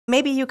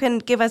maybe you can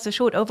give us a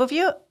short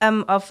overview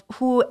of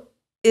who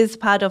is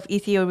part of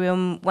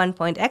Ethereum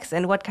 1.x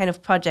and what kind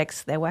of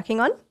projects they're working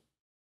on.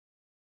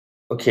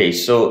 Okay,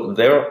 so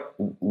there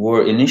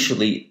were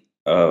initially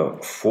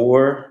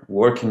 4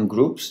 working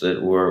groups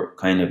that were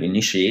kind of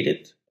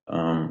initiated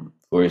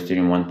for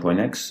Ethereum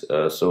 1.x.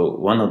 So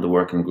one of the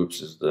working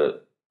groups is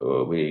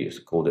we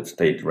called it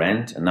state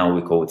rent, and now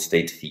we call it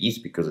state fees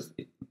because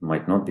it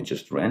might not be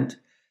just rent.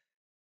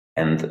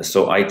 And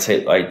so I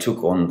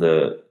took on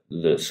the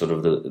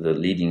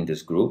leading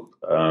this group,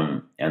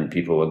 and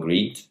people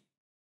agreed.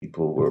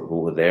 People who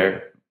were there.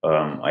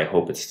 I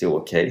hope it's still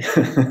okay.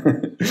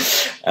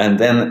 And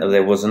then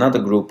there was another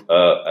group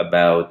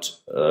about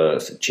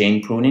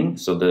chain pruning.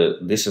 So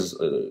this is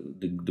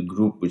the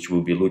group which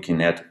will be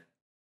looking at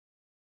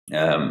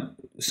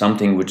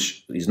something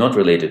which is not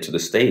related to the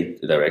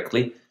state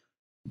directly,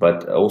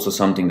 but also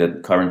something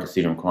that current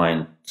Ethereum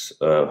clients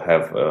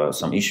have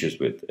some issues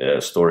with,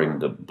 storing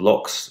the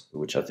blocks,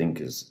 which I think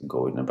is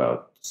going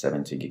about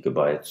 70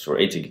 gigabytes or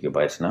 80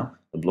 gigabytes now,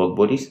 the block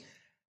bodies,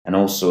 and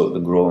also the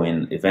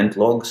growing event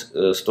logs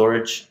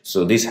storage.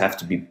 So these have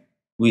to be,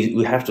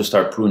 we have to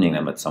start pruning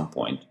them at some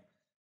point.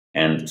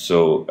 And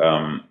so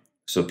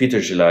so Peter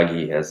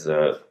Zilagi has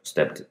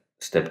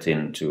stepped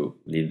in to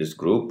lead this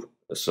group.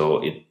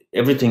 So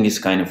everything is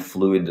kind of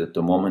fluid at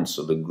the moment.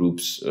 So the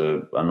groups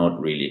are not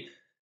really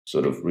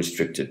sort of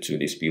restricted to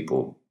these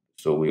people.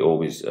 So we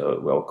always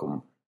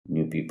welcome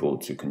new people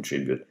to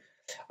contribute.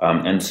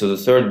 And so the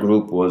third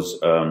group was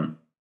the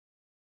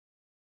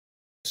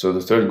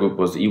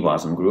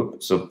EWASM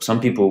group. So some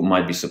people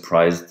might be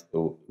surprised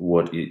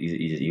what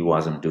is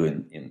EWASM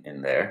doing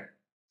in there.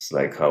 It's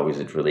like, how is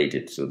it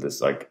related to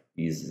this? Like,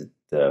 is it?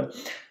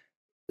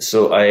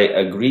 So I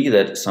agree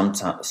that some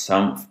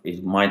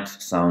it might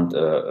sound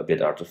a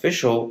bit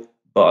artificial,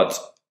 but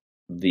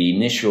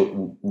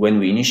when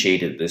we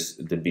initiated this,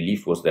 the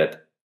belief was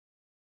that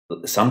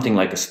something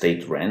like a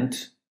state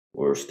rent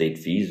or state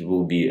fees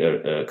will be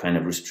a kind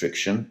of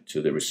restriction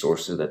to the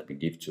resources that we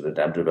give to the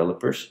dApp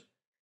developers.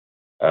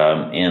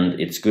 And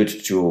it's good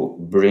to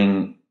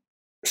bring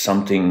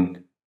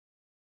something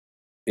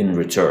in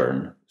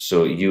return.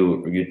 So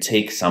you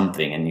take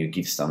something and you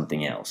give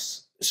something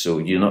else. So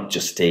you're not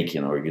just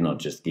taking or you're not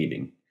just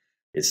giving.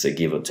 It's a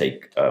give or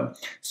take.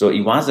 So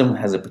EWASM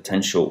has a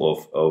potential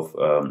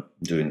of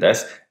doing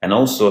this, and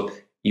also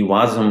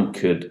EWASM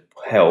could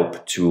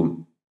help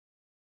to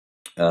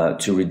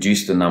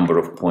reduce the number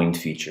of point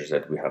features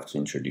that we have to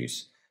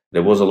introduce.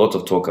 There was a lot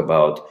of talk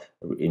about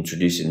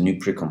introducing new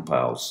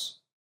precompiles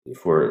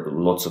for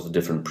lots of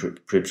different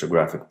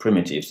cryptographic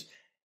primitives,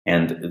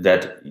 and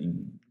that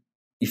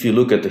if you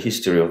look at the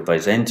history of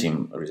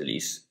Byzantium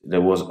release,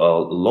 there was a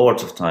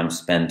lot of time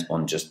spent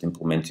on just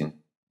implementing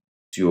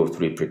 2 or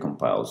 3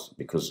 precompiles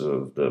because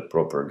of the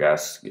proper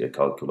gas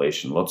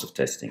calculation, lots of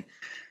testing.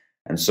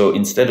 And so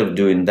instead of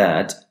doing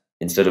that,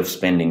 instead of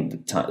spending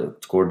the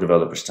core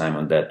developers' time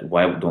on that,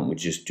 why don't we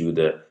just do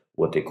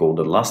what they call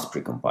the last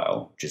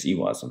precompile, which is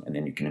EWASM, and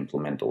then you can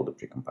implement all the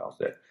precompiles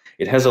there.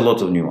 It has a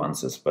lot of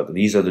nuances, but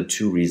these are the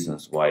 2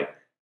 reasons why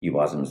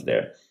EWASM is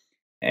there.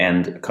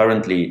 And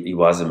currently,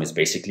 EWASM is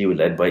basically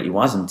led by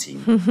EWASM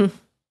team.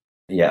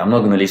 Yeah, I'm not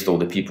going to list all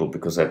the people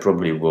because I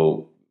probably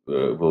will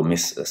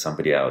miss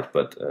somebody out.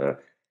 But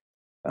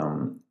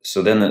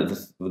so then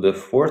the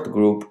 4th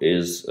group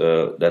is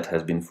that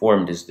has been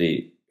formed is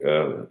the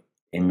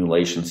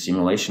emulation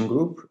simulation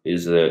group.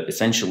 Is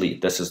essentially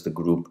this is the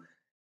group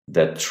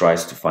that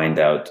tries to find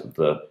out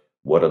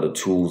what are the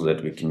tools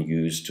that we can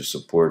use to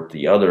support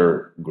the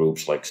other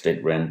groups like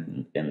State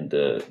Rent and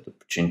the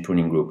chain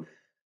pruning group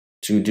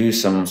to do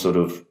some sort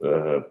of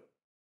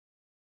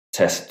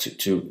test,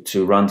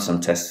 to run some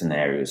test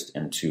scenarios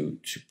and to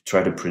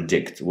try to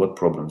predict what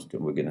problems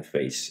that we're going to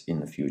face in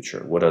the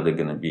future. What are they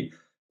going to be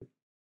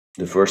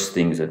the first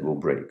things that will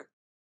break?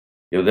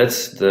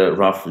 That's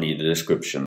roughly the description.